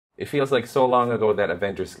It feels like so long ago that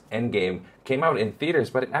Avengers Endgame came out in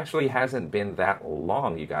theaters, but it actually hasn't been that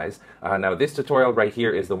long, you guys. Now, this tutorial right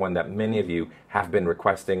here is the one that many of you have been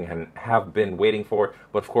requesting and have been waiting for,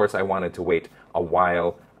 but of course I wanted to wait a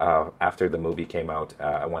while after the movie came out.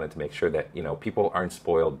 I wanted to make sure that, you know, people aren't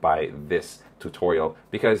spoiled by this tutorial,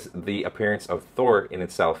 because the appearance of Thor in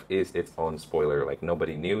itself is its own spoiler. Like,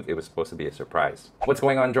 nobody knew. It was supposed to be a surprise. What's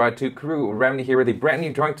going on, Draw 2 crew? Ramny here with a brand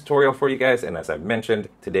new drawing tutorial for you guys, and as I've mentioned,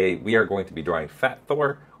 today we are going to be drawing Fat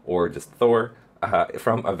Thor, or just Thor,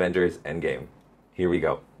 from Avengers Endgame. Here we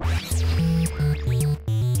go.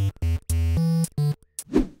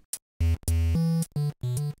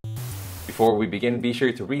 Before we begin, be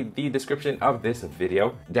sure to read the description of this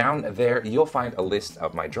video. Down there, you'll find a list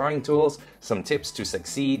of my drawing tools, some tips to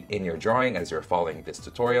succeed in your drawing as you're following this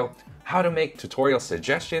tutorial, how to make tutorial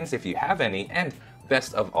suggestions if you have any, and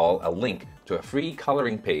best of all, a link to a free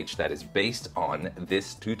coloring page that is based on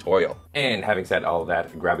this tutorial. And having said all of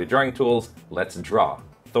that, grab your drawing tools, let's draw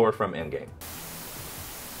Thor from Endgame.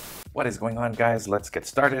 What is going on, guys? Let's get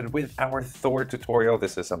started with our Thor tutorial.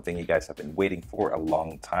 This is something you guys have been waiting for a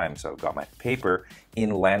long time. So I've got my paper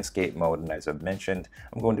in landscape mode, and as I've mentioned,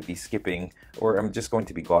 I'm going to be skipping, or I'm just going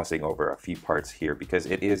to be glossing over a few parts here because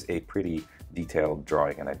it is a pretty detailed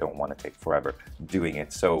drawing and I don't want to take forever doing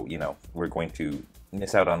it. So, you know, we're going to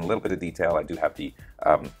miss out on a little bit of detail. I do have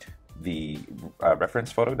the reference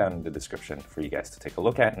photo down in the description for you guys to take a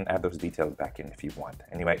look at and add those details back in if you want.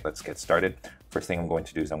 Anyway, let's get started. First thing I'm going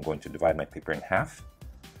to do is I'm going to divide my paper in half,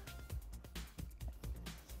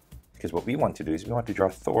 because what we want to do is we want to draw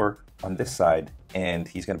Thor on this side, and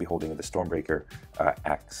he's going to be holding the Stormbreaker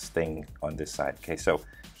axe thing on this side. Okay, so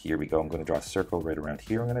here we go. I'm going to draw a circle right around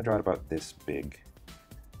here. I'm going to draw it about this big,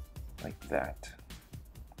 like that.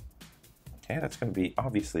 Okay, that's going to be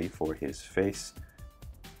obviously for his face.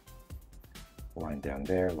 Line down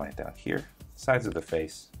there, line down here, sides of the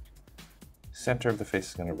face, center of the face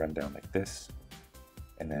is going to run down like this,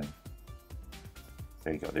 and then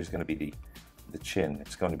there you go. There's going to be the chin.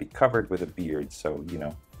 It's going to be covered with a beard, so, you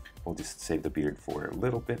know, we'll just save the beard for a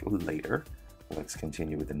little bit later. Let's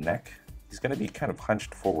continue with the neck. He's going to be kind of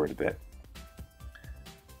hunched forward a bit,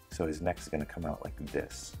 so his neck is going to come out like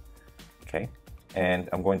this. Okay, and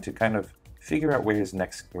I'm going to kind of figure out where his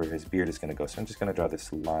beard is going to go. So I'm just going to draw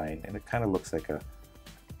this line, and it kind of looks like a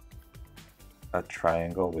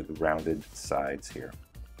triangle with rounded sides here.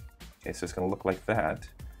 Okay, so it's going to look like that.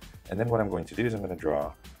 And then what I'm going to do is I'm going to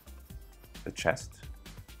draw the chest,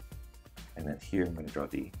 and then here I'm going to draw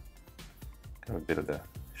the kind of a bit of the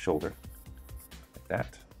shoulder, like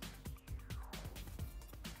that.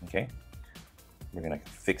 Okay, we're going to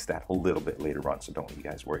fix that a little bit later on, so don't you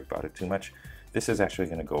guys worry about it too much. This is actually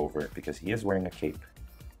going to go over it because he is wearing a cape.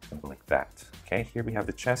 It's going to go like that. Okay, here we have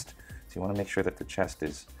the chest. So you want to make sure that the chest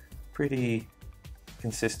is pretty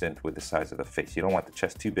consistent with the size of the face. You don't want the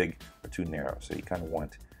chest too big or too narrow. So you kind of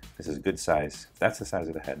want, this is a good size. If that's the size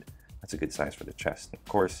of the head, that's a good size for the chest. And of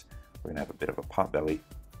course, we're going to have a bit of a pot belly.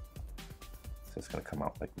 So it's going to come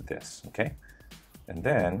out like this, okay? And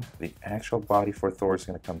then the actual body for Thor is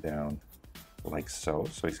going to come down like so.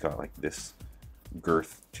 So he's got like this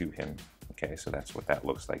girth to him. Okay, so that's what that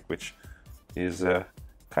looks like, which is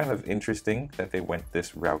kind of interesting that they went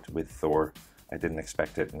this route with Thor. I didn't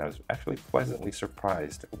expect it, and I was actually pleasantly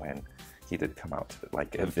surprised when he did come out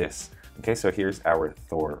like this. Okay, so here's our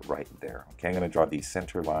Thor right there. Okay, I'm going to draw the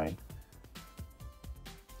center line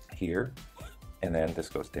here, and then this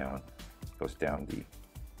goes down the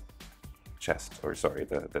chest, or sorry,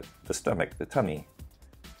 the stomach, the tummy,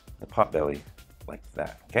 the pot belly, like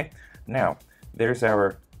that. Okay, now there's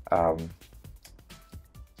our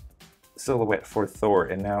silhouette for Thor.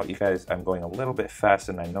 And now, you guys, I'm going a little bit fast,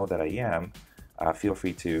 and I know that I am. Feel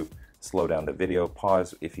free to slow down the video,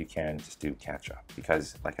 pause if you can, just to catch up,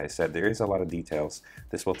 because like I said, there is a lot of details.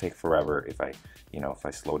 This will take forever if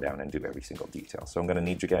I slow down and do every single detail. So I'm going to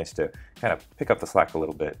need you guys to kind of pick up the slack a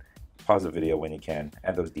little bit, pause the video when you can,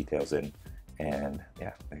 add those details in, and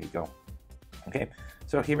yeah, there you go. Okay,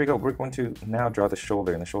 so here we go. We're going to now draw the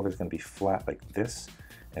shoulder, and the shoulder is going to be flat like this,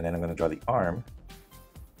 and then I'm going to draw the arm.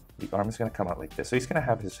 The arm is going to come out like this. So he's going to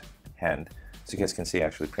have his hand, so you guys can see I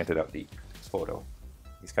actually printed out the photo.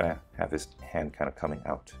 He's going to have his hand kind of coming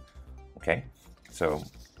out. Okay, so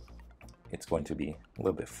it's going to be a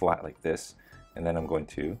little bit flat like this, and then I'm going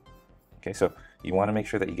to, okay, so you want to make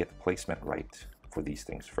sure that you get the placement right for these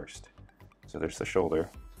things first. So there's the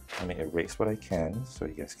shoulder. Let me erase what I can so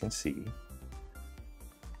you guys can see.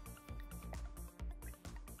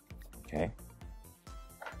 Okay,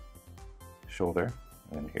 shoulder,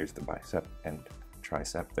 and here's the bicep and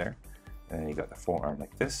tricep there, and then you got the forearm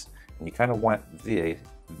like this, and you kind of want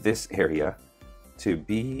this area to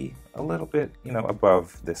be a little bit, you know,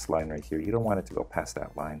 above this line right here. You don't want it to go past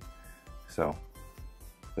that line. So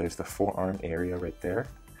there's the forearm area right there.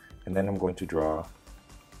 And then I'm going to draw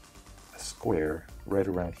a square right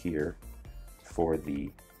around here for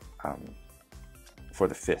the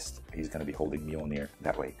fist. He's going to be holding Mjolnir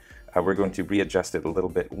that way. We're going to readjust it a little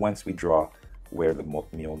bit once we draw where the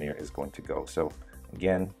Mjolnir is going to go. So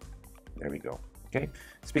again, there we go. Okay.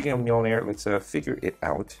 Speaking of Mjolnir, let's figure it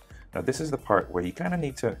out. Now this is the part where you kind of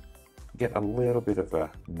need to get a little bit of a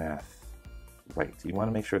math right. You want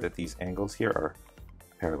to make sure that these angles here are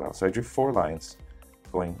parallel. So I drew 4 lines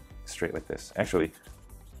going straight like this. Actually,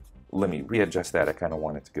 let me readjust that. I kind of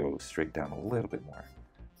want it to go straight down a little bit more.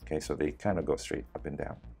 Okay, so they kind of go straight up and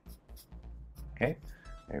down. Okay,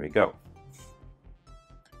 there we go.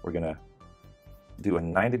 We're gonna do a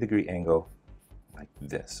 90-degree angle like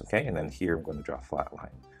this, okay? And then here I'm going to draw a flat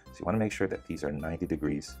line. So you want to make sure that these are 90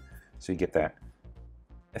 degrees so you get that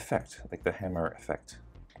effect, like the hammer effect.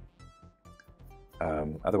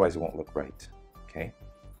 Otherwise it won't look right, okay?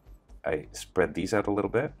 I spread these out a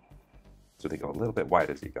little bit so they go a little bit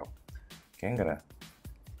wide as you go. Okay, I'm gonna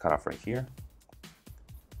cut off right here.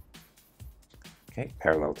 Okay,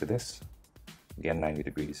 parallel to this. Again, 90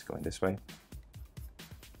 degrees going this way.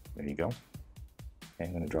 There you go. Okay,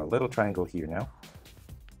 I'm gonna draw a little triangle here now.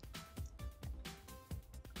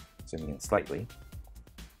 Zooming in slightly.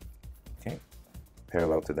 Okay,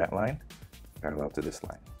 parallel to that line, parallel to this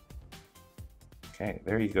line. Okay,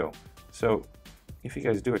 there you go. So if you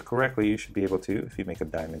guys do it correctly, you should be able to, if you make a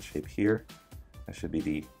diamond shape here, that should be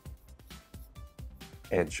the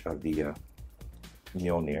edge of the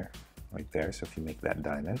Mjolnir right there. So if you make that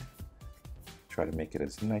diamond, try to make it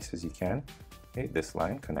as nice as you can. Okay, this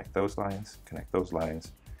line, connect those lines,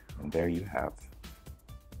 and there you have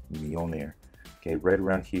Mjolnir. Okay, right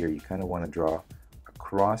around here, you kind of want to draw a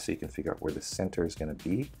cross so you can figure out where the center is going to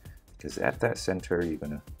be, because at that center, you're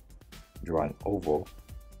going to draw an oval,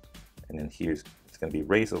 and then here's, it's going to be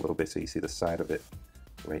raised a little bit so you see the side of it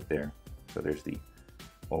right there. So there's the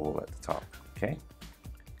oval at the top, okay?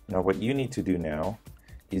 Now what you need to do now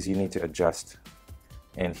is you need to adjust,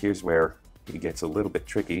 and here's where it gets a little bit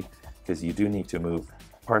tricky, because you do need to move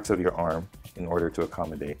parts of your arm in order to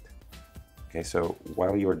accommodate. Okay, so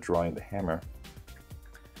while you're drawing the hammer,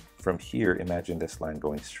 from here, imagine this line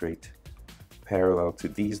going straight parallel to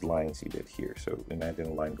these lines you did here. So imagine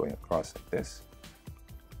a line going across like this.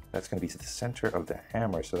 That's going to be the center of the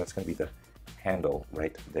hammer, so that's going to be the handle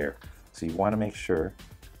right there. So you want to make sure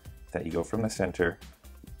that you go from the center,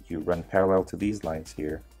 you run parallel to these lines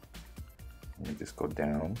here, and you just go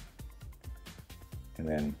down, and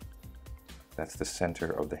then that's the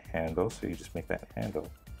center of the handle, so you just make that handle.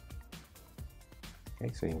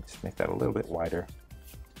 Okay, so you just make that a little bit wider,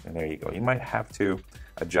 and there you go. You might have to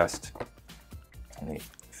adjust, let me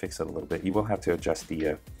fix it a little bit. You will have to adjust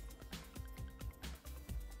the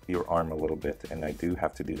your arm a little bit, and I do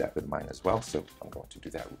have to do that with mine as well, so I'm going to do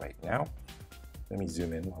that right now. Let me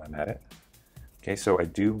zoom in while I'm at it. Okay, so I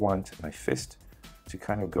do want my fist to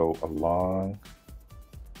kind of go along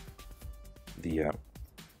the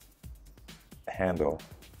handle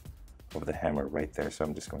of the hammer right there. So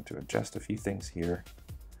I'm just going to adjust a few things here,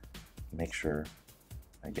 make sure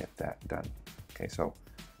I get that done. Okay, so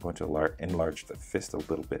I'm going to enlarge the fist a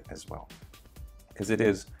little bit as well, because it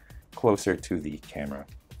is closer to the camera.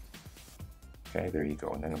 Okay, there you go.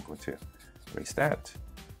 And then I'm going to erase that,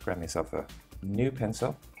 grab myself a new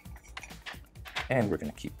pencil, and we're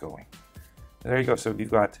going to keep going. There you go. So we've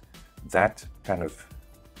got that kind of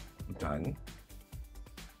done.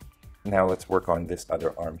 Now let's work on this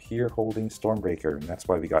other arm here holding Stormbreaker, and that's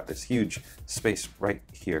why we got this huge space right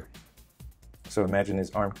here. So imagine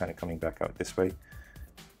his arm kind of coming back out this way,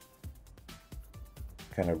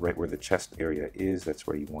 kind of right where the chest area is. That's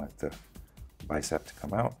where you want the bicep to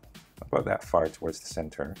come out, about that far towards the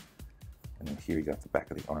center. And then here you got the back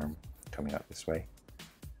of the arm coming out this way.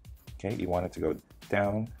 Okay, you want it to go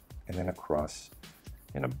down and then across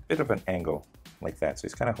in a bit of an angle like that. So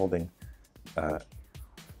he's kind of holding the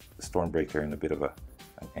Stormbreaker in a bit of an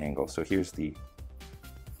angle. So here's the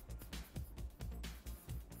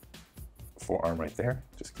forearm right there.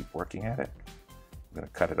 Just keep working at it. I'm going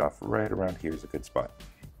to cut it off right around here is a good spot.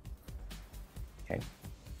 Okay.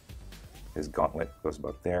 His gauntlet goes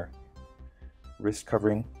about there. Wrist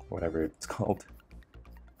covering, whatever it's called.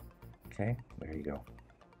 Okay, there you go.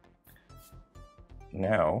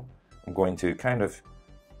 Now I'm going to kind of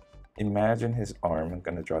imagine his arm. I'm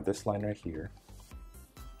going to draw this line right here,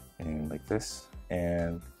 and like this,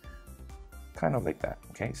 and kind of like that.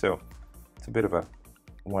 Okay, so it's a bit of a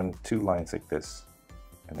 1-2 lines like this,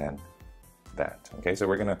 and then that. Okay, so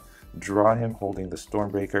we're gonna draw him holding the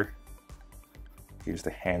Stormbreaker. Here's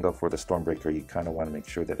the handle for the Stormbreaker. You kind of want to make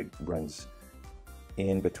sure that it runs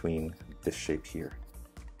in between this shape here.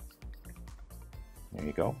 There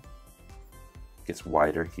you go. Gets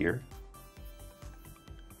wider here.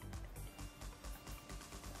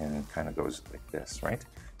 And it kind of goes like this, right?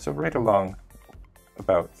 So right along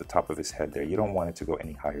about the top of his head there. You don't want it to go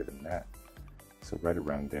any higher than that. So right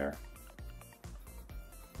around there.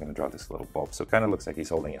 I'm going to draw this little bulb. So it kind of looks like he's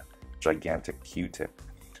holding a gigantic Q-tip.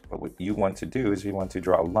 But what you want to do is you want to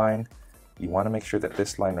draw a line. You want to make sure that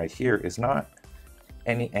this line right here is not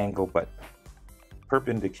any angle but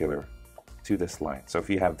perpendicular to this line. So if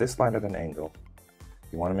you have this line at an angle,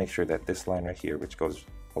 you want to make sure that this line right here, which goes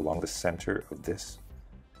along the center of this,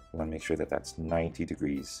 you want to make sure that that's 90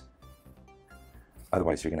 degrees.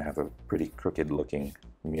 Otherwise, you're going to have a pretty crooked looking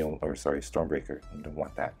Stormbreaker. You don't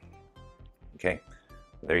want that. Okay,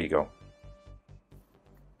 there you go.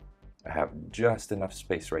 I have just enough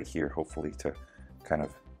space right here, hopefully, to kind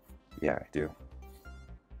of, yeah, I do.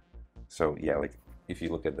 So yeah, like if you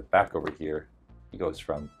look at the back over here, he goes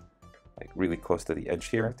from like really close to the edge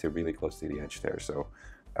here to really close to the edge there. So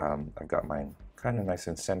I've got mine kind of nice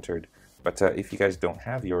and centered, but if you guys don't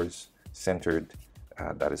have yours centered,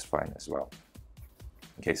 that is fine as well.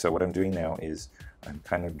 Okay, so what I'm doing now is I'm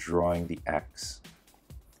kind of drawing the axe,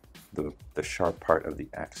 the sharp part of the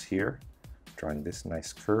axe here, drawing this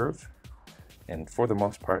nice curve. And for the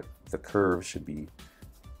most part, the curve should be,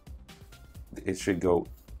 it should go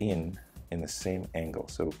in the same angle.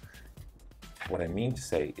 So what I mean to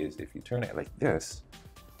say is if you turn it like this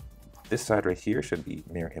side right here should be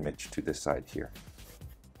mirror image to this side here.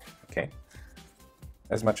 Okay,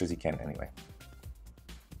 as much as you can anyway.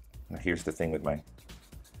 Now here's the thing with my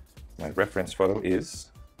reference photo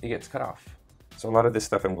is it gets cut off. So a lot of this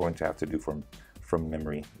stuff I'm going to have to do from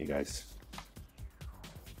memory, you guys.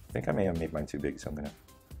 I think I may have made mine too big, so I'm going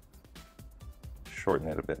to shorten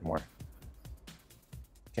it a bit more.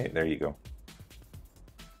 Okay, there you go.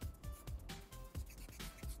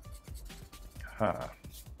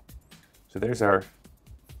 So there's our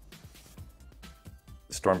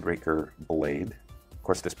Stormbreaker blade. Of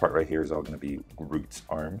course, this part right here is all going to be Groot's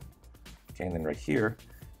arm. Okay, and then right here,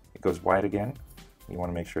 it goes wide again. You want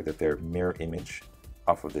to make sure that they're mirror image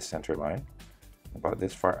off of this center line. About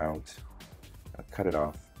this far out, I'll cut it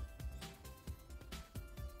off.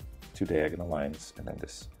 2 diagonal lines, and then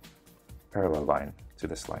this parallel line to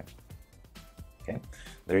this line. Okay,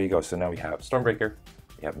 there you go. So now we have Stormbreaker,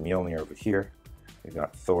 we have Mjolnir over here, we've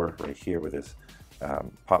got Thor right here with his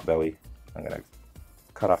pot belly. I'm going to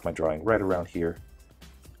cut off my drawing right around here.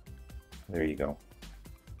 There you go.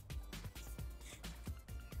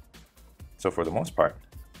 So for the most part,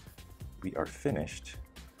 we are finished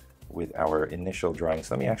with our initial drawings.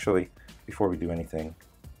 Let me actually, before we do anything,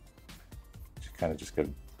 just get a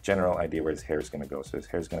general idea where his hair is going to go. So his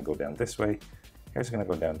hair is going to go down this way. Hair's going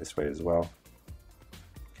to go down this way as well.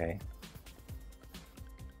 Okay.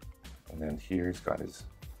 And then here he's got his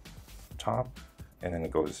top, and then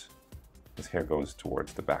his hair goes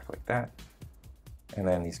towards the back like that. And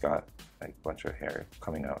then he's got like a bunch of hair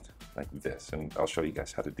coming out like this. And I'll show you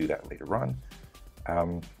guys how to do that later on.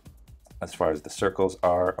 As far as the circles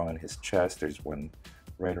are on his chest, there's one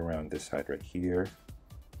right around this side right here.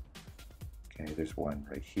 Okay, there's one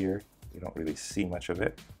right here. You don't really see much of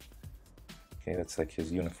it. Okay, that's like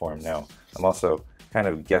his uniform. Now, I'm also kind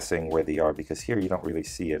of guessing where they are because here you don't really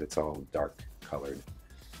see it. It's all dark colored.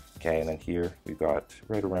 Okay, and then here we've got,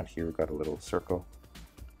 right around here, we've got a little circle.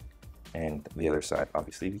 And the other side,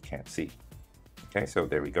 obviously, we can't see. Okay, so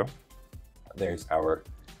there we go. There's our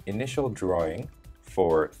initial drawing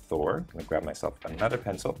for Thor. I'm gonna grab myself another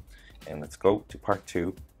pencil and let's go to part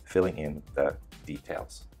 2, filling in the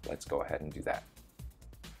details. Let's go ahead and do that.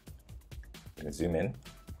 I'm gonna zoom in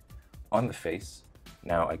on the face.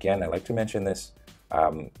 Now, again, I like to mention this.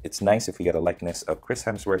 It's nice if we get a likeness of Chris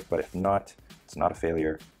Hemsworth, but if not, it's not a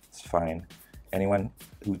failure. It's fine. Anyone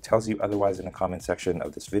who tells you otherwise in the comment section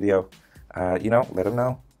of this video, let them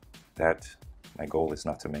know that my goal is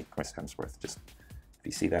not to make Chris Hemsworth. Just if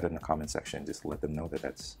you see that in the comment section, just let them know that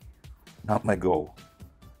that's not my goal.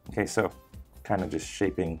 Okay, so kind of just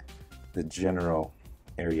shaping the general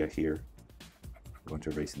area here. I'm going to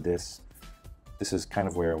erase this. This is kind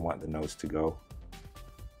of where I want the nose to go.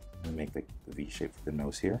 I'm going to make the V shape for the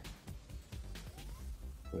nose here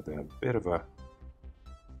with a bit of a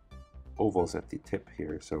ovals at the tip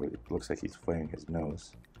here, so it looks like he's flaring his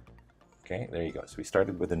nose. Okay, there you go. So we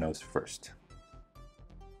started with the nose first.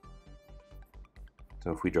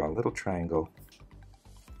 So if we draw a little triangle,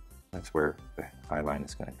 that's where the eye line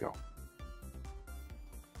is going to go.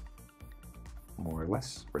 more or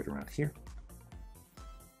less right around here.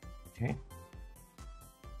 Okay.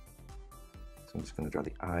 So I'm just going to draw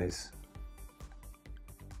the eyes.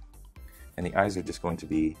 And the eyes are just going to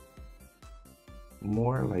be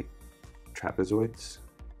more like trapezoids,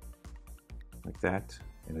 like that.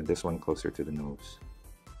 And then this one closer to the nose,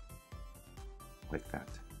 like that.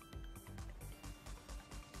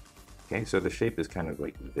 Okay, so the shape is kind of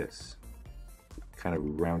like this, kind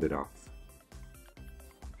of rounded off.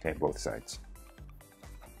 Okay, both sides.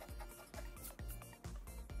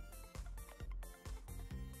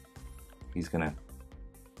 He's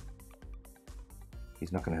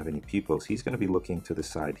not gonna have any pupils. He's gonna be looking to the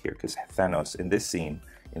side here, because Thanos, in this scene,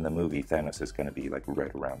 in the movie, Thanos is gonna be like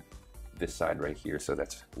right around this side right here, so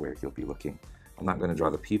that's where he'll be looking. I'm not gonna draw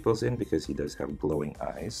the pupils in because he does have glowing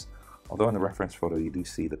eyes, although in the reference photo you do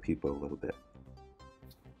see the pupil a little bit.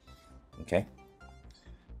 Okay,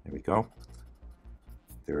 there we go.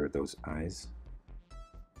 There are those eyes.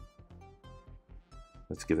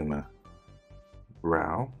 Let's give him a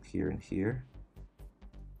brow here and here.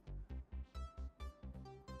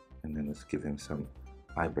 And then let's give him some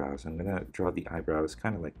eyebrows. I'm gonna draw the eyebrows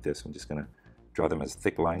kind of like this. I'm just gonna draw them as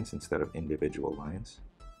thick lines instead of individual lines.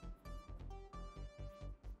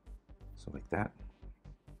 So like that.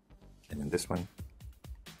 And then this one,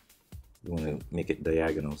 you want to make it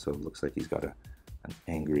diagonal so it looks like he's got an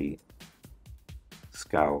angry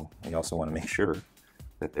scowl. And you also want to make sure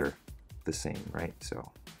that they're the same, right?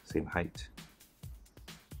 So same height.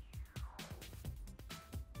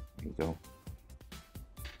 There you go.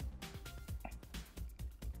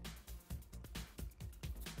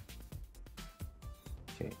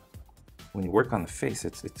 Okay. When you work on the face,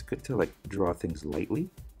 it's good to like draw things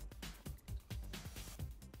lightly.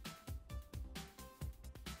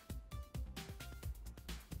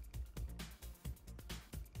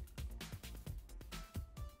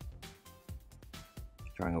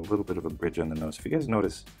 Drawing a little bit of a bridge on the nose. If you guys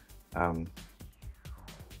notice,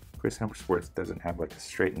 Chris Hemsworth doesn't have like a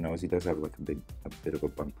straight nose. He does have like a bit of a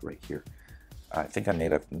bump right here. I think I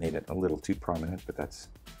made it a little too prominent, but that's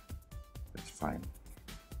fine.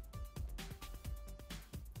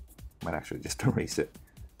 Might actually just erase it.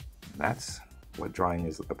 That's what drawing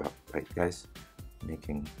is about, right, guys?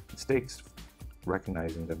 Making mistakes,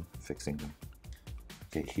 recognizing them, fixing them.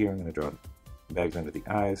 Okay, here I'm going to draw bags under the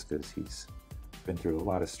eyes because he's been through a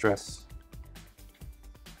lot of stress.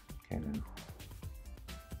 Okay, and then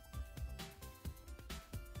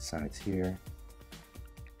sides here.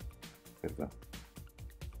 Bit of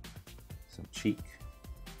some cheek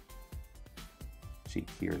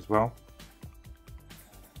here as well.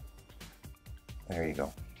 There you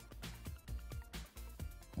go.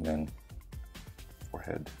 And then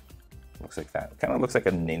forehead looks like that. It kind of looks like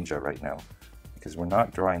a ninja right now because we're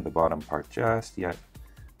not drawing the bottom part just yet.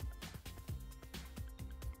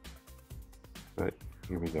 But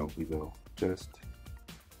here we go. We will just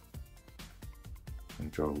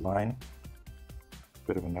draw a line,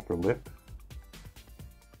 bit of an upper lip,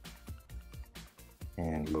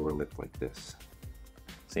 and lower lip like this.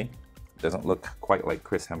 See? It doesn't look quite like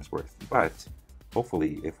Chris Hemsworth, but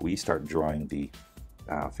hopefully if we start drawing the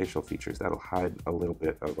facial features, that'll hide a little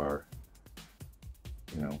bit of our,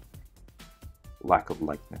 lack of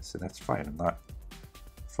likeness, and that's fine. I'm not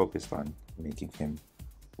focused on making him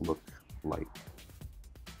look like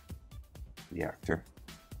the actor.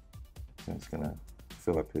 So I'm just gonna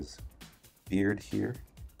fill up his beard here.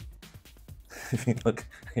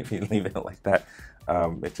 If you leave it like that,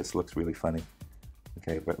 it just looks really funny.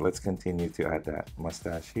 Okay, but let's continue to add that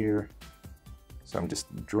mustache here. So I'm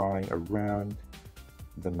just drawing around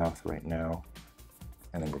the mouth right now,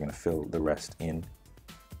 and then we're gonna fill the rest in.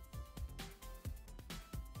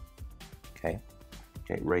 Okay,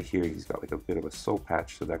 right here he's got like a bit of a soul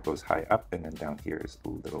patch, so that goes high up, and then down here is a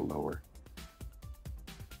little lower.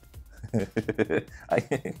 It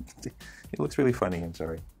looks really funny, I'm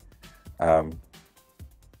sorry. Okay,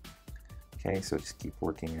 so just keep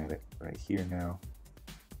working at it right here now.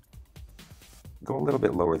 Go a little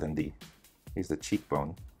bit lower than here's the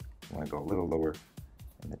cheekbone. You want to go a little lower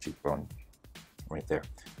in the cheekbone, right there.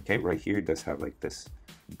 Okay, right here it does have like this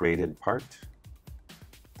braided part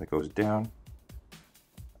that goes down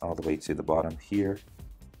all the way to the bottom here.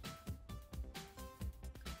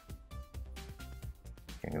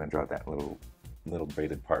 Okay, I'm gonna draw that little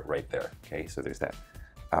braided part right there. Okay, so there's that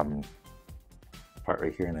part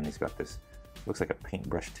right here, and then he's got this, looks like a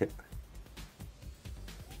paintbrush tip.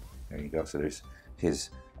 There you go. So there's his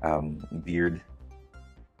beard.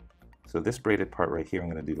 So this braided part right here, I'm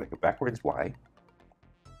going to do like a backwards Y.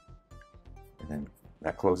 And then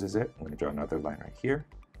that closes it. I'm going to draw another line right here.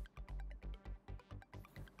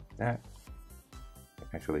 That.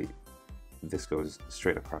 Actually, this goes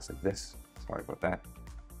straight across like this. Sorry about that.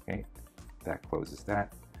 Okay, that closes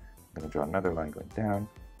that. I'm going to draw another line going down.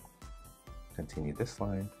 Continue this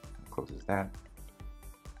line, closes that.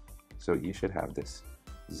 So you should have this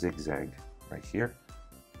zigzag right here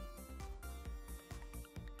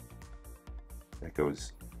that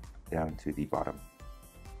goes down to the bottom.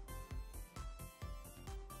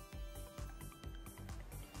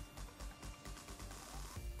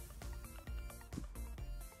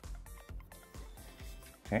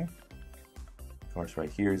 Okay. Of course, right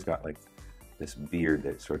here he's got like this beard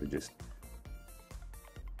that sort of just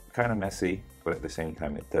kind of messy, but at the same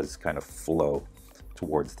time it does kind of flow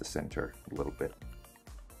towards the center a little bit.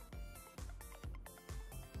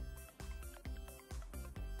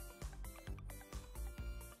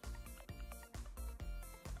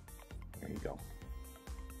 There you go.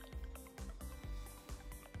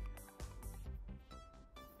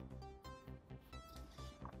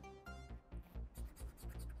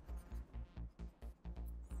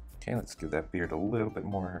 Okay, let's give that beard a little bit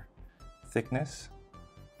more thickness.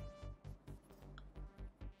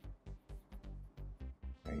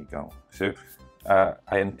 There you go. So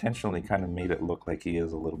I intentionally kind of made it look like he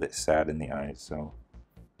is a little bit sad in the eyes, so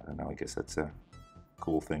I don't know, I guess that's a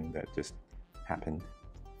cool thing that just happened.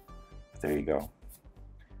 But there you go.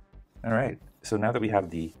 All right, so now that we have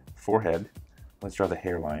the forehead, let's draw the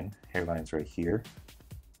hairline. Hairline's right here,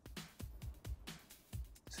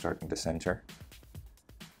 starting to center.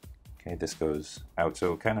 Okay, this goes out,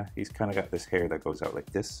 so he's kind of got this hair that goes out like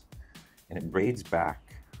this, and it braids back.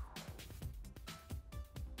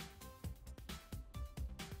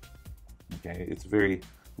 Okay, it's very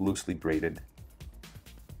loosely braided.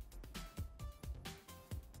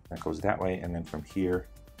 That goes that way, and then from here,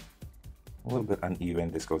 a little bit uneven,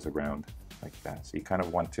 this goes around like that. So you kind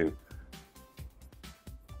of want to,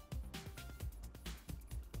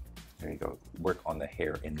 there you go, work on the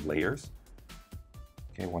hair in layers.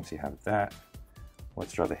 Okay, once you have that,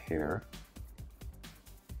 let's draw the hair.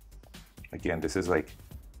 Again, this is like,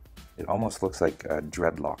 it almost looks like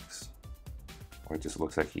dreadlocks, or it just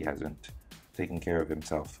looks like he hasn't taken care of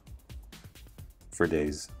himself for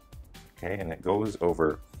days. Okay, and it goes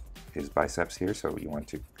over his biceps here, so you want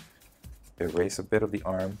to erase a bit of the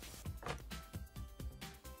arm.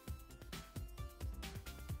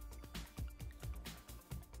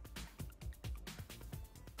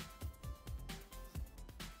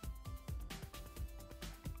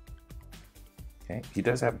 Okay, he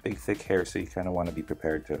does have big thick hair, so you kind of want to be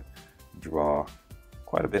prepared to draw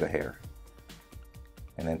quite a bit of hair.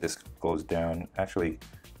 And then this goes down actually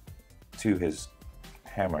to his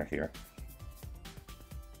hammer here.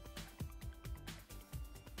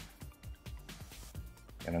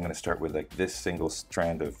 And I'm going to start with like this single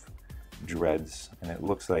strand of dreads, and it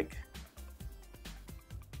looks like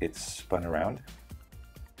it's spun around.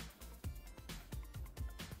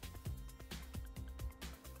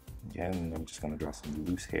 Again, I'm just going to draw some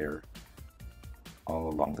loose hair all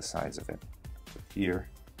along the sides of it. So here.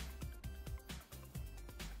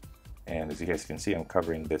 And as you guys can see, I'm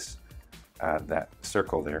covering this, that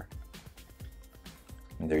circle there.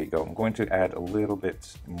 And there you go. I'm going to add a little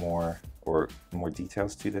bit more or more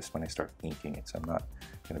details to this when I start inking it. So I'm not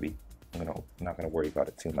going to worry about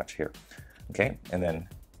it too much here. Okay, and then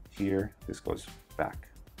here, this goes back.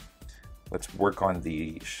 Let's work on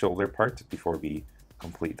the shoulder part before we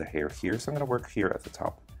complete the hair here. So I'm going to work here at the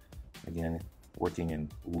top. Again, working in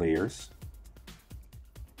layers.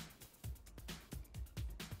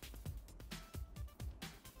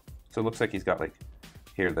 So it looks like he's got like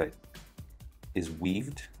hair that is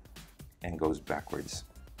weaved and goes backwards.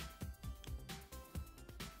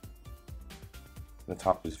 The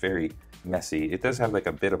top is very messy. It does have like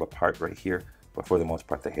a bit of a part right here, but for the most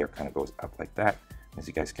part the hair kind of goes up like that. As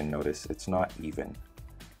you guys can notice, it's not even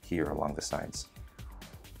here along the sides.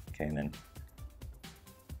 Okay, and then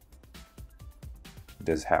it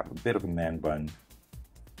does have a bit of a man bun,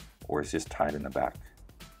 or it's just tied in the back.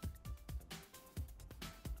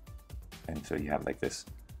 And so you have like this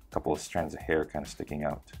couple of strands of hair kind of sticking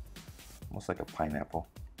out, almost like a pineapple.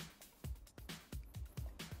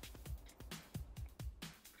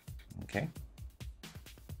 Okay.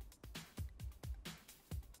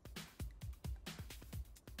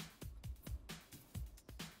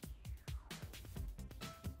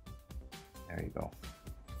 There you go.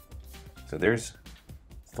 So there's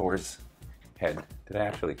Thor's head. Did I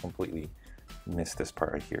actually completely miss this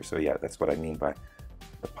part right here? So yeah, that's what I mean by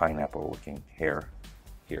the pineapple looking hair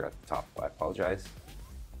here at the top. I apologize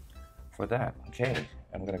for that. Okay,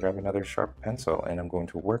 I'm going to grab another sharp pencil and I'm going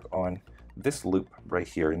to work on this loop right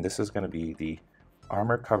here, and this is going to be the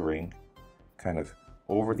armor covering kind of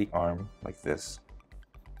over the arm like this.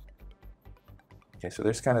 Okay, so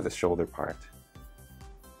there's kind of the shoulder part.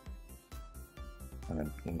 And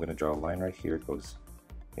then I'm going to draw a line right here. It goes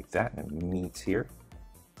like that and it meets here.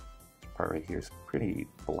 This part right here is pretty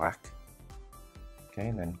black. Okay,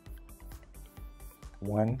 and then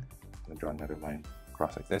one, I'm going to draw another line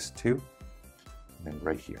across like this, two, and then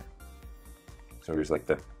right here. So there's like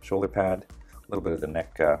the shoulder pad, a little bit of the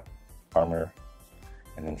neck armor,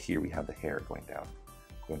 and then here we have the hair going down.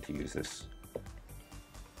 I'm going to use this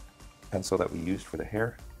pencil that we used for the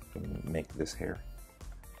hair to make this hair.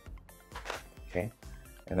 Okay,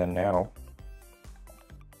 and then now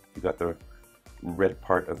you got the red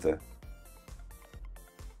part of the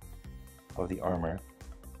armor.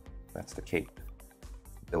 That's the cape.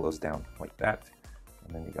 It billows down like that,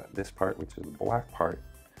 and then you got this part, which is the black part,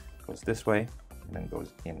 goes this way and then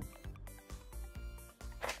goes in.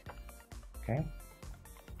 Okay,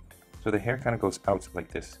 so the hair kind of goes out like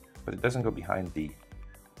this, but it doesn't go behind him.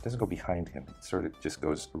 It sort of just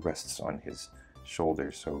rests on his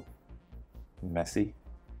shoulders. So messy.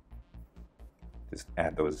 Just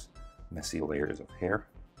add those messy layers of hair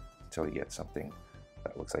until you get something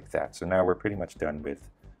that looks like that. So now we're pretty much done with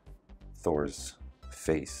Thor's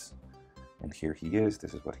face. And here he is.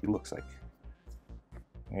 This is what he looks like.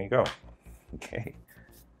 There you go. Okay.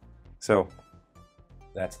 So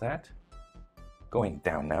that's that. Going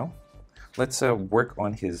down now. Let's work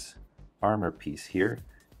on his armor piece here.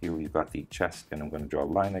 Here we've got the chest, and I'm going to draw a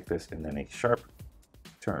line like this and then a sharp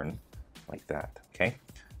turn like that. Okay.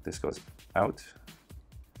 This goes out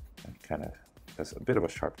and kind of does a bit of a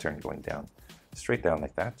sharp turn going down, straight down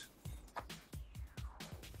like that.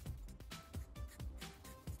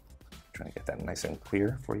 Trying to get that nice and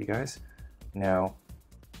clear for you guys. Now,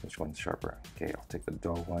 which one's sharper? Okay, I'll take the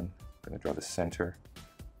dull one. I'm going to draw the center.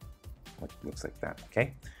 What looks like that.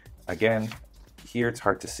 Okay. Again, here it's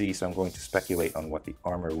hard to see, so I'm going to speculate on what the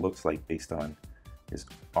armor looks like based on his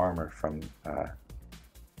armor from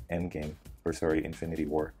Endgame, or sorry, Infinity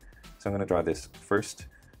War. So I'm going to draw this first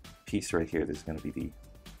piece right here. This is going to be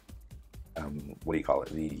the, what do you call it?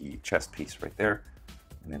 The chest piece right there.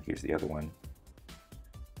 And then here's the other one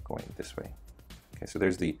going this way. Okay, so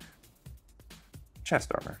there's the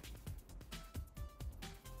chest armor.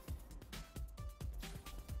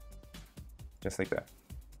 Just like that.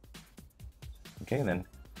 Okay, and then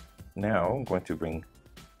now I'm going to bring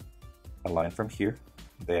a line from here,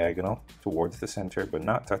 diagonal towards the center, but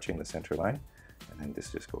not touching the center line. And then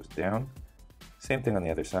this just goes down. Same thing on the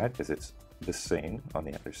other side, because it's the same on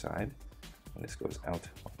the other side. And this goes out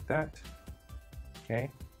like that. Okay.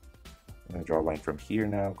 I'm going to draw a line from here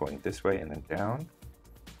now, going this way and then down.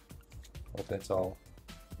 Hope that's all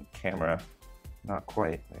on camera. Not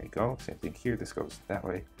quite. There you go. Same thing here. This goes that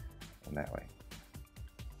way and that way.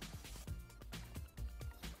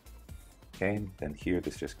 Okay, then here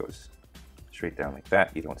this just goes straight down like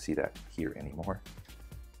that. You don't see that here anymore.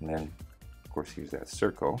 And then, of course, here's that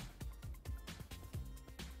circle.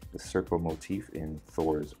 The circle motif in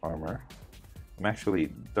Thor's armor. I'm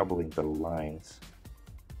actually doubling the lines.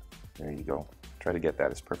 There you go. Try to get that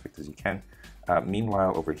as perfect as you can.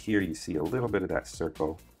 Meanwhile, over here you see a little bit of that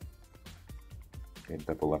circle. Okay,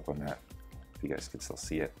 double up on that if you guys can still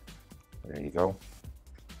see it. There you go.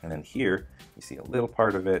 And then here you see a little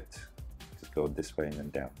part of it. Just go this way and then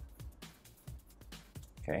down.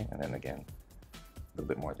 Okay, and then again a little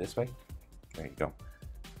bit more this way. There you go.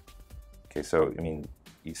 Okay, so I mean,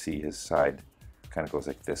 you see his side kind of goes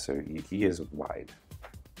like this, so he is wide.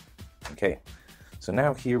 Okay, so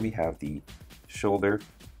now here we have the shoulder,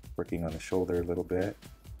 working on the shoulder a little bit,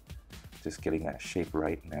 just getting that shape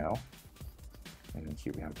right now. And then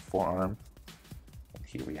here we have the forearm, and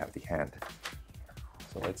here we have the hand.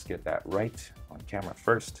 So let's get that right on camera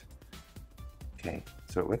first. Okay,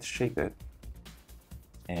 so let's shape it.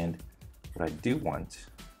 And what I do want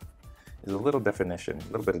is a little bit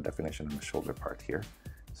of definition on the shoulder part here.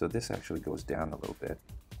 So this actually goes down a little bit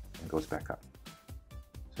and goes back up.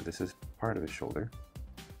 So this is part of his shoulder.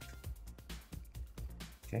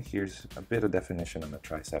 Okay, here's a bit of definition on the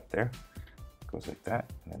tricep there. Goes like that,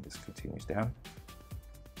 and then this continues down.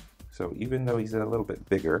 So even though he's a little bit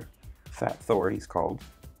bigger, Fat Thor he's called,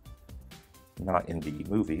 not in the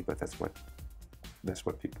movie, but that's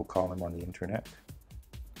what people call him on the internet.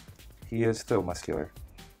 He is still muscular.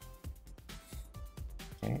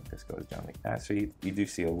 Okay, this goes down like that. So you do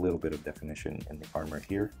see a little bit of definition in the armor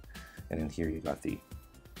here. And then here you got the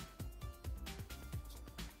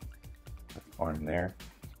arm there.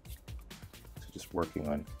 So just working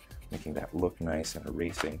on making that look nice and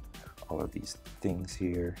erasing all of these things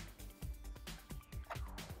here.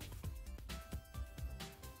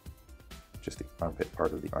 Just to armpit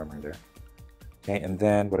part of the armor there. Okay, and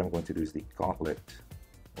then what I'm going to do is the gauntlet,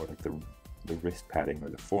 or like the wrist padding or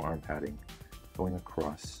the forearm padding, going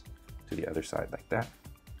across to the other side like that.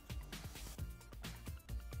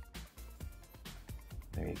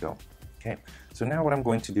 There you go. Okay, so now what I'm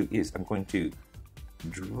going to do is I'm going to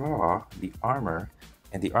draw the armor,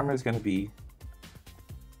 and the armor is going to be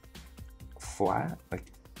flat,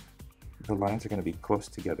 like the lines are going to be close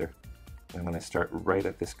together. And I'm going to start right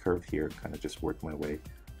at this curve here, kind of just work my way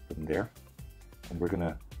from there. And we're going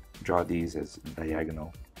to draw these as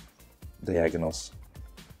diagonals.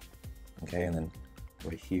 Okay, and then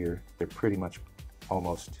right here, they're pretty much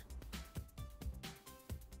almost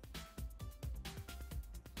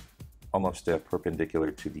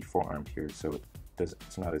perpendicular to the forearm here, so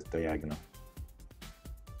it's not as diagonal.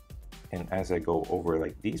 And as I go over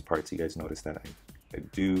like these parts, you guys notice that I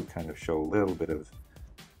do kind of show a little bit of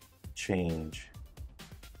change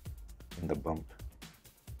in the bump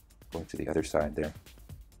going to the other side there.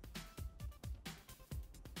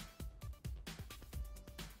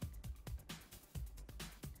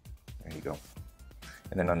 There you go.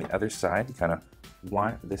 And then on the other side, you kind of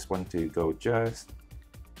want this one to go just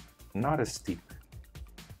not as steep,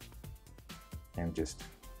 and just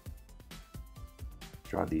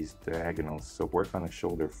draw these diagonals. So work on the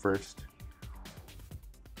shoulder first.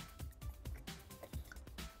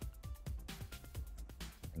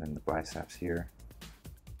 And then the biceps here.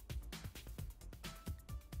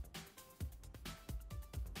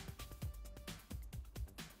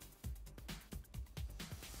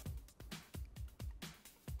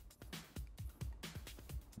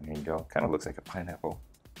 There you go. Kind of looks like a pineapple.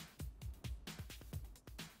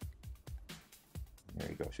 There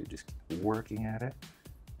you go. So just keep working at it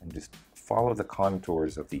and just follow the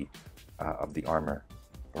contours of the armor,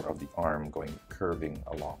 or of the arm, going curving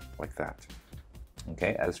along like that.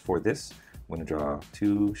 Okay, as for this, I'm going to draw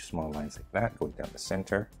two small lines like that going down the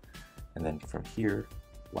center, and then from here,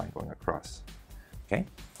 line going across. Okay,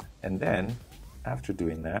 and then after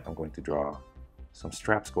doing that, I'm going to draw some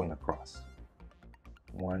straps going across.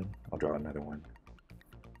 One, I'll draw another one.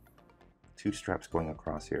 Two straps going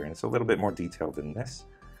across here, and it's a little bit more detailed than this,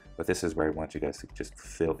 but this is where I want you guys to just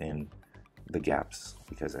fill in the gaps,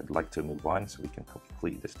 because I'd like to move on so we can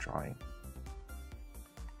complete this drawing.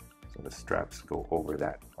 So the straps go over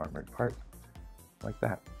that armored part like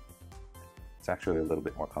that. It's actually a little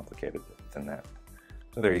bit more complicated than that.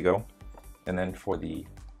 So there you go. And then for the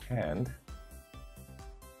hand,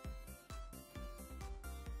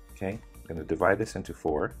 okay, I'm going to divide this into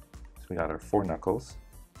 4. So we got our 4 knuckles.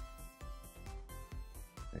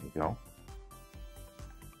 There you go.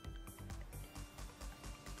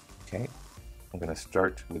 Okay, I'm going to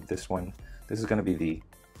start with this one. This is going to be the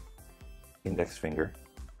index finger.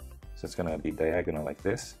 So it's going to be diagonal like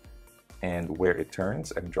this. And where it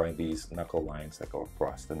turns, I'm drawing these knuckle lines that go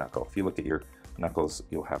across the knuckle. If you look at your knuckles,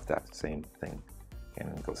 you'll have that same thing.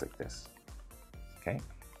 And it goes like this. Okay?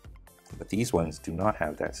 But these ones do not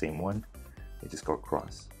have that same one. They just go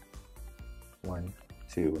across. 1,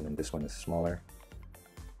 2, and then this one is smaller.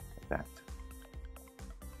 Like that.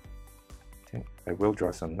 Okay, I will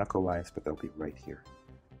draw some knuckle lines, but they'll be right here.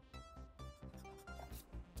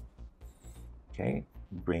 Okay,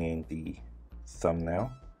 bringing the thumb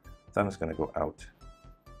now. Thumb is going to go out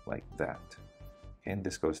like that. And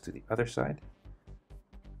this goes to the other side.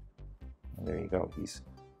 And there you go, he's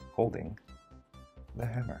holding the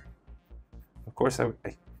hammer. Of course,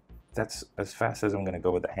 that's as fast as I'm going to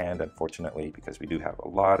go with the hand, unfortunately, because we do have a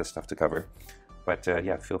lot of stuff to cover. But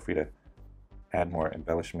yeah, feel free to add more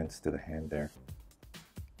embellishments to the hand there.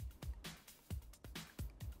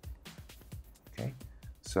 Okay,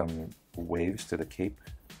 some waves to the cape.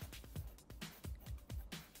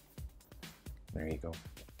 There you go.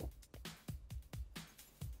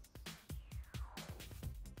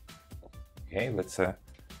 Okay, let's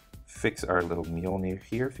fix our little Mjolnir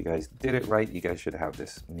here. If you guys did it right, you guys should have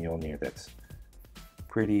this Mjolnir that's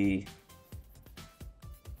pretty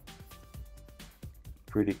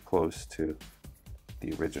close to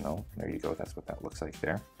the original. There you go, that's what that looks like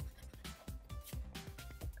there.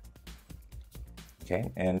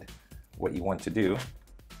 Okay, and what you want to do,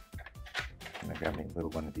 I'm gonna grab me a little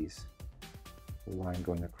one of these, line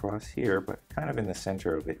going across here, but kind of in the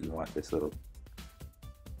center of it, you want this little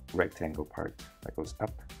rectangle part that goes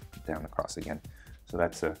up, down, across again. So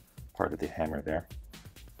that's a part of the hammer there.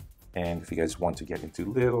 And if you guys want to get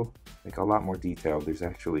into like a lot more detail, there's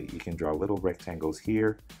actually, you can draw little rectangles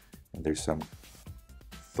here, and there's some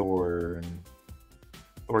Thor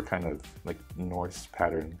kind of like Norse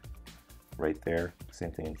pattern right there.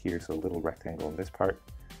 Same thing in here, so a little rectangle in this part,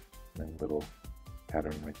 and then little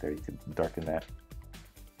pattern right there. You could darken that.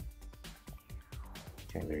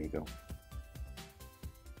 Okay, there you go.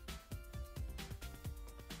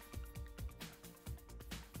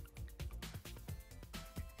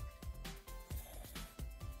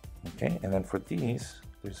 Okay, and then for these,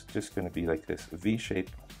 there's just going to be like this V shape,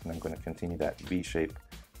 and I'm going to continue that V shape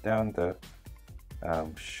down the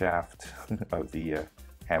shaft of the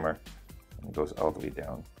hammer, and it goes all the way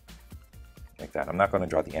down like that. I'm not going to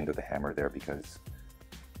draw the end of the hammer there because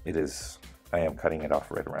I am cutting it off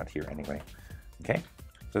right around here anyway. Okay,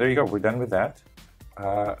 so there you go, we're done with that.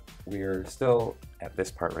 We're still at this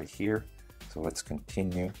part right here, so let's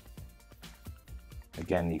continue.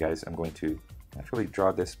 Again, you guys, I'm going to actually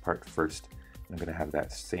draw this part first. I'm going to have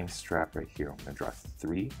that same strap right here. I'm going to draw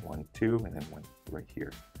 3, 1, 2, and then 1 right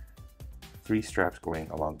here. 3 straps going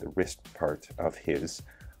along the wrist part of his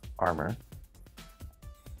armor.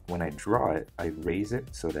 When I draw it, I raise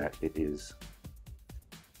it so that it is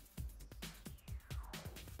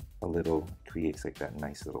a little, creates like that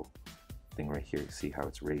nice little thing right here. See how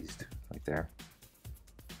it's raised right there?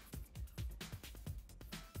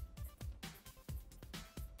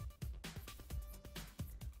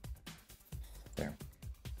 There.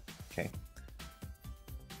 Okay.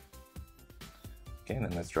 Okay, and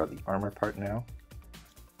then let's draw the armor part now.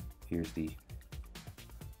 Here's the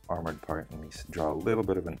armored part. Let me draw a little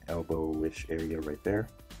bit of an elbow-ish area right there.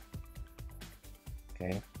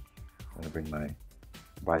 Okay, I'm going to bring my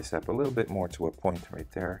bicep a little bit more to a point right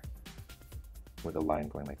there with a line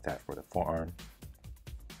going like that for the forearm.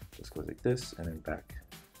 Just goes like this and then back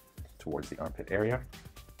towards the armpit area.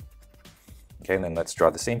 Okay, and then let's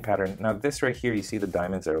draw the same pattern. Now this right here, you see the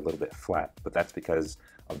diamonds are a little bit flat, but that's because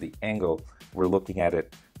of the angle. We're looking at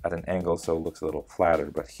it at an angle, so it looks a little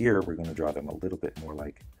flatter, but here we're going to draw them a little bit more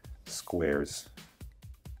like squares.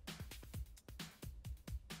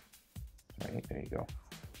 Right, there you go.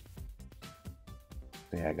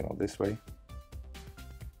 Diagonal this way.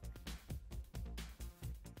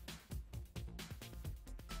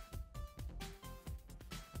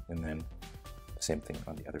 And then the same thing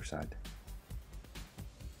on the other side.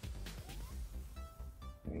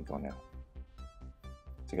 There you go now.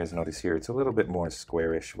 So you guys notice here, it's a little bit more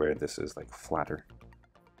squarish where this is like flatter,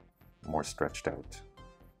 more stretched out.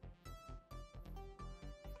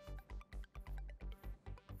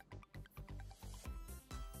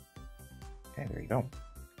 Okay, there you go.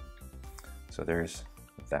 So there's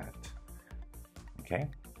that. Okay,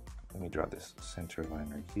 let me draw this center line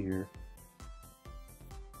right here.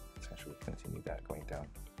 Let's actually continue that going down.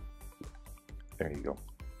 There you go.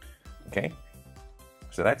 Okay,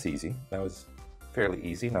 so that's easy. That was fairly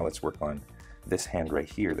easy. Now let's work on this hand right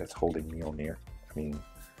here that's holding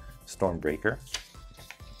Stormbreaker.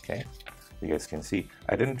 Okay, you guys can see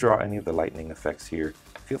I didn't draw any of the lightning effects here.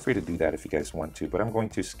 Feel free to do that if you guys want to, but I'm going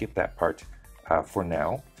to skip that part for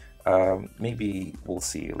now. Maybe we'll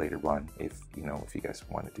see later on if you guys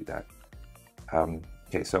want to do that.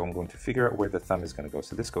 Okay, so I'm going to figure out where the thumb is going to go.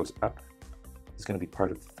 So this goes up. It's going to be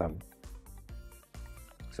part of the thumb.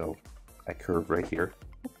 So I curve right here.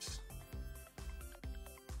 Oops.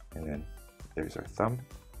 And then there's our thumb.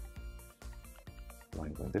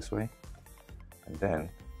 Line going this way. And then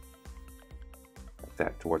like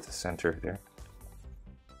that towards the center there.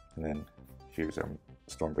 And then here's our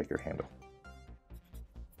Stormbreaker handle.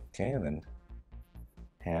 Okay, and then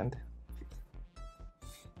hand.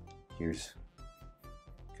 Here's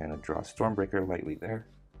kind of draw Stormbreaker lightly there.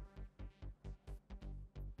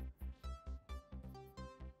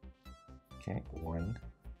 Okay, 1,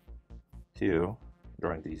 2,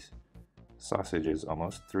 drawing these sausages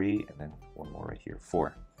almost, 3, and then 1 more right here,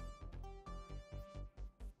 4.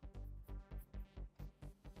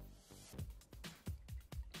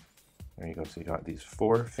 There you go, so you got these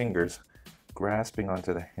 4 fingers grasping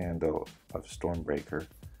onto the handle of Stormbreaker,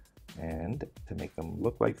 and to make them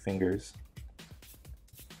look like fingers,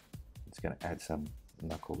 it's going to add some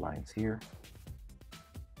knuckle lines here.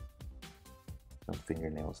 Some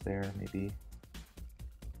fingernails there, maybe.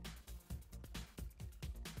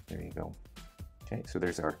 There you go. Okay, so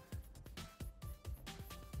there's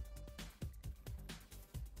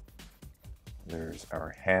our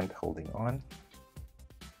hand holding on.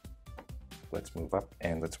 Let's move up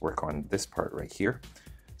and let's work on this part right here.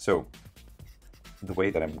 So the way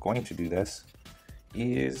that I'm going to do this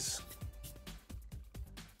is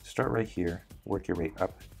start right here, work your way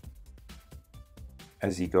up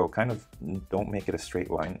as you go. Kind of don't make it a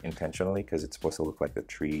straight line intentionally because it's supposed to look like the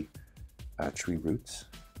tree roots.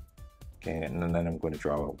 Okay, and then I'm going to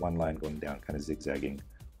draw one line going down, kind of zigzagging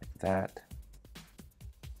like that.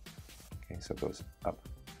 Okay, so it goes up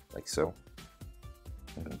like so.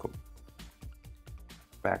 I'm going to go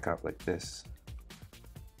back up like this,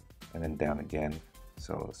 and then down again.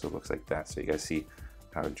 So it looks like that. So you guys see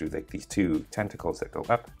how I drew like these two tentacles that go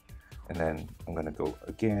up, and then I'm gonna go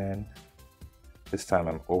again. This time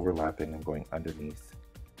I'm overlapping, I'm going underneath,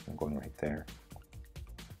 I'm going right there.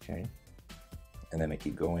 Okay, and then I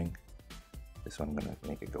keep going. This one I'm gonna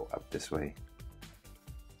make it go up this way.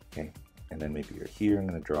 Okay, and then maybe you're here, I'm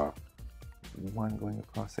gonna draw one going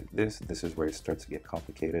across like this. This is where it starts to get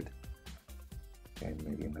complicated. Okay,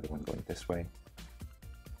 maybe another one going this way.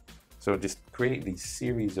 So just create these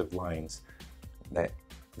series of lines that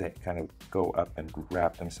kind of go up and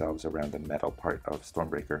wrap themselves around the metal part of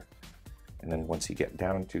Stormbreaker. And then once you get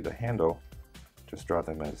down to the handle, just draw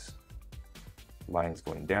them as lines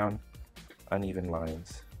going down, uneven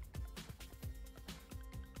lines,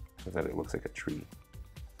 so that it looks like a tree.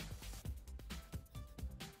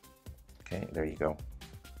 Okay, there you go.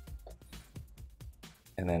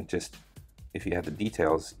 And then just, if you have the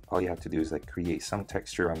details, all you have to do is like create some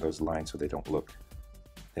texture on those lines so they don't look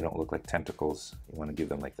like tentacles. You want to give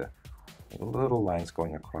them like the little lines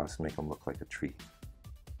going across and make them look like a tree.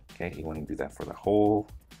 Okay, you want to do that for the whole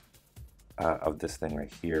of this thing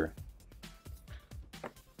right here.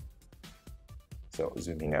 So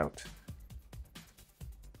zooming out.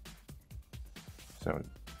 So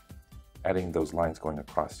adding those lines going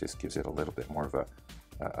across just gives it a little bit more of a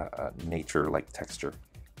nature-like texture.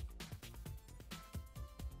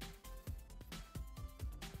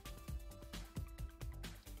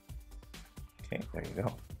 Okay, there you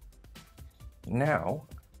go. Now,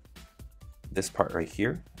 this part right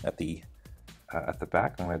here at the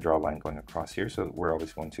back, I'm going to draw a line going across here, so we're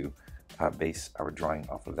always going to base our drawing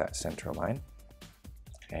off of that center line.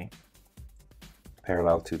 Okay,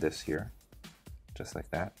 parallel to this here, just like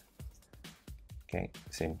that. Okay,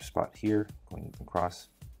 same spot here, going across,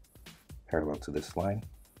 parallel to this line.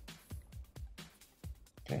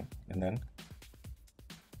 Okay, and then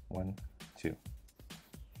 1, 2.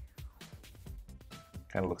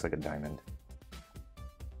 Kind of looks like a diamond.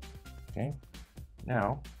 Okay,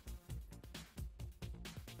 now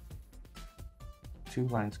 2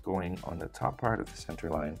 lines going on the top part of the center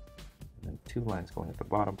line, and then 2 lines going at the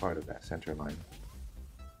bottom part of that center line.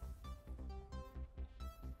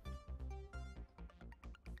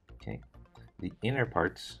 Okay, the inner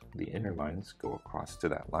parts, the inner lines go across to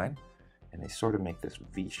that line, and they sort of make this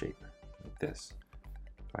V shape, like this.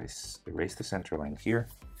 If I erase the center line here,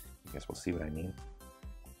 I guess we'll see what I mean.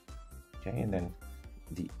 Okay, and then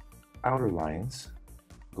the outer lines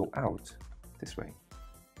go out this way,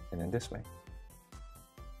 and then this way.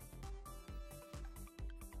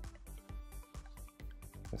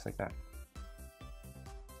 Just like that.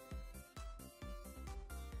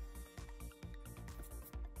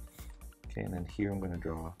 Okay, and then here I'm going to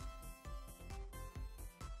draw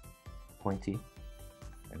pointy,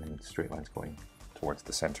 and then straight lines going towards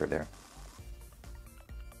the center there.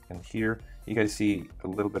 And here you guys see a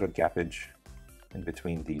little bit of gappage in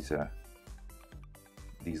between these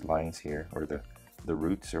lines here, or the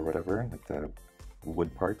roots or whatever, like the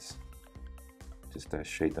wood parts. Just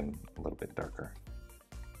shade them a little bit darker.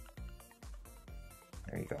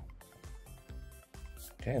 There you go.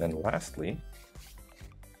 Okay, and then lastly,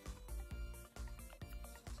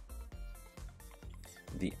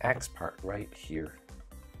 the axe part right here.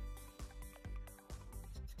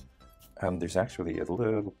 There's actually a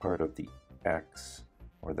little part of the axe,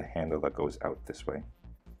 or the handle, that goes out this way.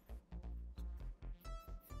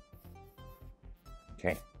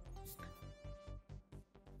 Okay.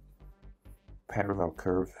 Parallel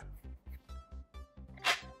curve.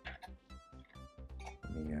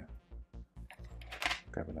 Let me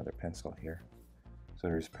grab another pencil here. So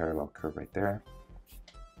there's parallel curve right there.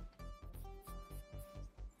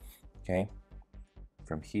 Okay.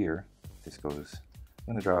 From here, this goes.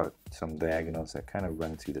 I'm going to draw some diagonals that kind of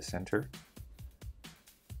run to the center.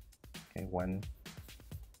 Okay, 1,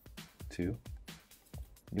 2.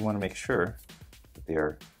 You want to make sure that they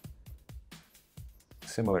are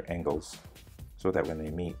similar angles so that when they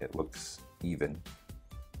meet it looks even.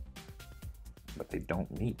 But they don't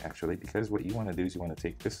meet actually, because what you want to do is you want to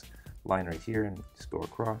take this line right here and just go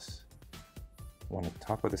across. One at the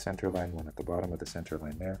top of the center line, one at the bottom of the center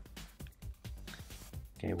line there.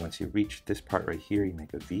 Okay, once you reach this part right here, you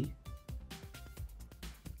make a V.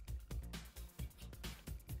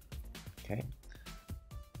 Okay,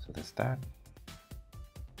 so that's that.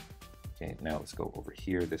 Okay, now let's go over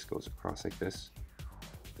here. This goes across like this.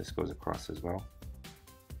 This goes across as well.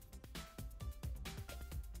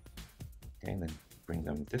 Okay, and then bring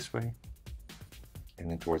them this way,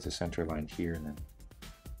 and then towards the center line here, and then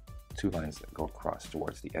 2 lines that go across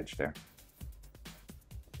towards the edge there.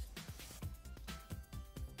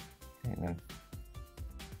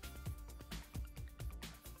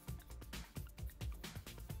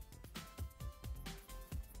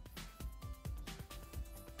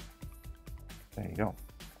 There you go.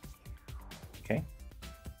 Okay,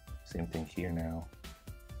 same thing here now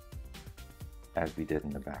as we did in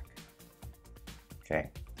the back. Okay,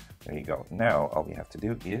 there you go. Now all we have to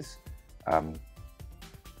do is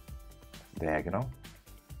diagonal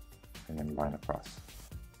and then line across.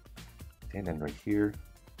 Okay, and then right here,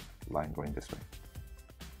 line going this way.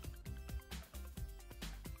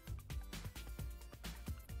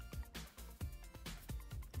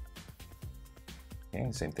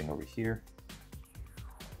 Okay, same thing over here.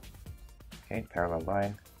 Okay, parallel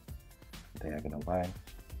line, diagonal line,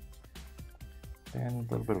 and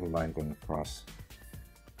a little bit of a line going across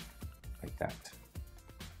like that.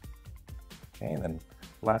 Okay, and then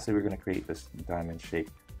lastly, we're going to create this diamond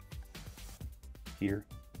shape here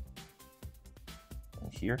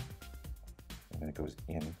and here, and then it goes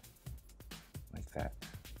in like that.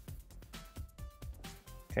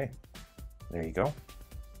 Okay, there you go.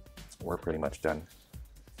 We're pretty much done.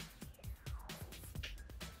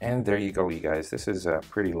 And there you go, you guys. This is a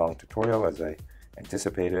pretty long tutorial as I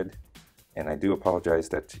anticipated. And I do apologize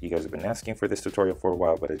that you guys have been asking for this tutorial for a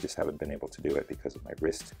while, but I just haven't been able to do it because of my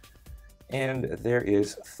wrist. And there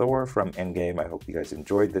is Thor from Endgame. I hope you guys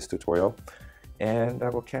enjoyed this tutorial. And I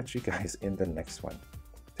will catch you guys in the next one.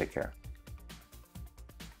 Take care.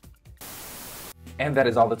 And that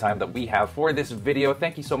is all the time that we have for this video.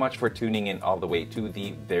 Thank you so much for tuning in all the way to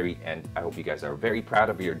the very end. I hope you guys are very proud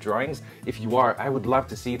of your drawings. If you are, I would love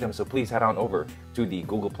to see them, so please head on over to the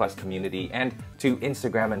Google Plus community and to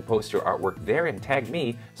Instagram and post your artwork there and tag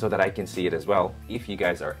me so that I can see it as well. If you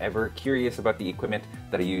guys are ever curious about the equipment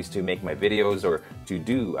that I use to make my videos or to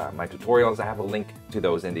do my tutorials, I have a link to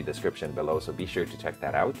those in the description below, so be sure to check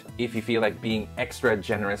that out. If you feel like being extra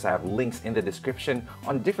generous, I have links in the description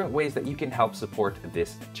on different ways that you can help support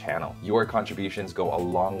this channel. Your contributions go a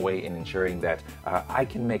long way in ensuring that I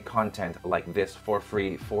can make content like this for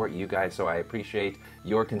free for you guys, so I appreciate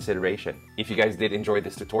your consideration. If you guys did enjoy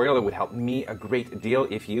this tutorial, it would help me a great deal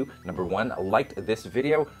if you, number one, liked this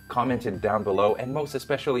video, commented down below, and most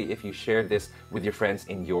especially if you shared this with your friends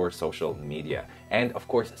in your social media. And of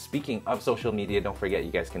course, speaking of social media, don't forget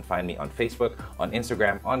you guys can find me on Facebook, on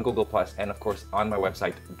Instagram, on Google+, and of course on my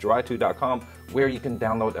website, draw2.com, where you can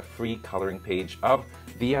download a free coloring page of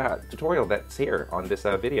the tutorial that's here on this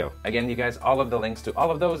video. Again, you guys, all of the links to all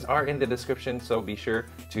of those are in the description, so be sure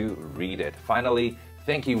to read it. Finally,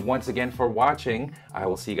 thank you once again for watching. I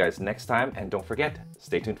will see you guys next time, and don't forget,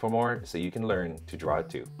 stay tuned for more so you can learn to draw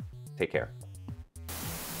too. Take care.